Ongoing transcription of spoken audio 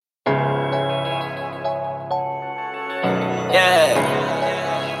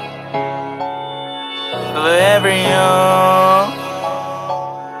forever young.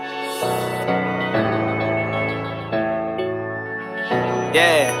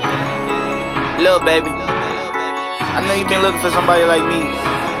 Yeah, little baby, I know you've been looking for somebody like me.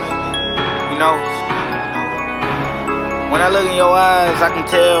 You know, when I look in your eyes, I can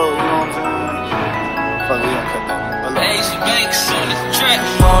tell, you know what I'm saying? Fuck, we don't cut that.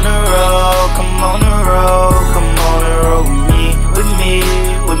 Come on the road, come on the road, come on the road with me,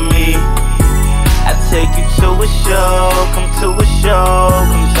 with me. I take you to a show, come to a show,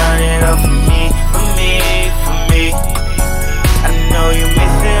 come turn it up for me, for me, for me. I know you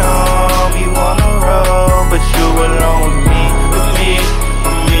missing home, you wanna roll, but you alone with me, with me,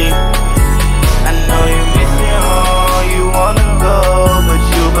 with me. I know you missing home, you wanna go, but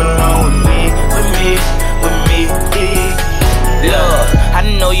you belong with me, with me, with me. Look, I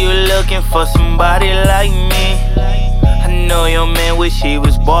know you're looking for somebody like me. I know your man wish he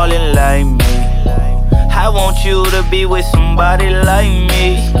was ballin' like me. I want you to be with somebody like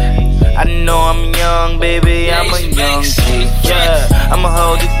me. I know I'm young, baby, I'm a young G. Yeah, I'ma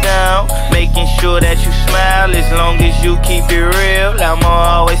hold it down, making sure that you smile. As long as you keep it real, I'ma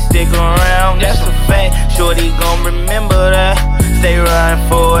always stick around. That's a fact, shorty gon' remember that. Stay riding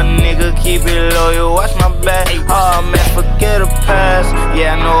for a nigga, keep it loyal, watch my back. Oh man, forget the past.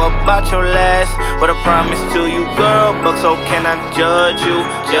 Yeah, I know about your last, but I promise to you, girl, but so can I judge you,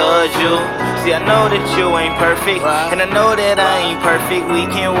 judge you. See, I know that you ain't perfect, and I know that I ain't perfect. We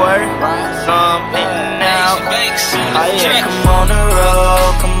can work something out. Oh yeah, come on the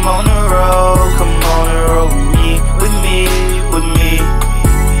road, come on the road, come on the road with me, with me, with me.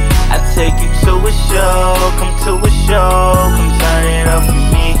 I take you to a show, come to a show, come turn it up for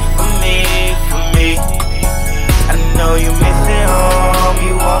me, for me, for me. I know you missing home,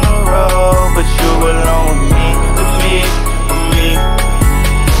 you wanna roll, but you alone with me, with me, with me.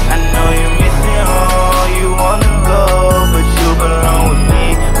 I know you missing home, you wanna go, but you belong with me,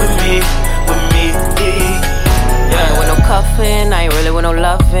 with me, with me. I ain't with no cuffin', I ain't really with no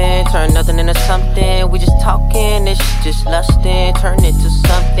lovin'. Turn nothing into something, we just talking. This shit just lustin', turn it to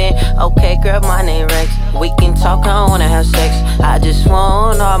something. Okay, girl, my name Rex. We can talk, I don't wanna have sex. I just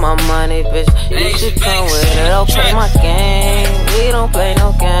want all my money, bitch. You should come with it, don't play my game. We don't play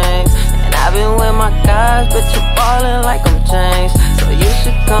no games. And I've been with my guys, but you ballin' like I'm James. So you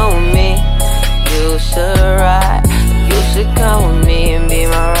should come with me, you should ride. You should come with me and be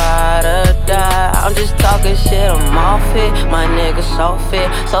my ride or die. I'm just talking shit, I'm off it. My nigga so fit,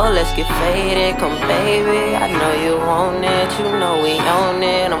 so let's get faded. Come baby, I know you want it. You know we own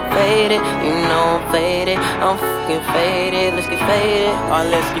it. I'm faded, you know I'm faded. I'm fucking faded, let's get faded. Oh,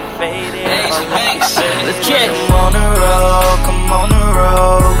 let's get faded. Let's get it. Come on the road, come on the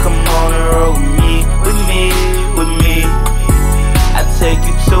road,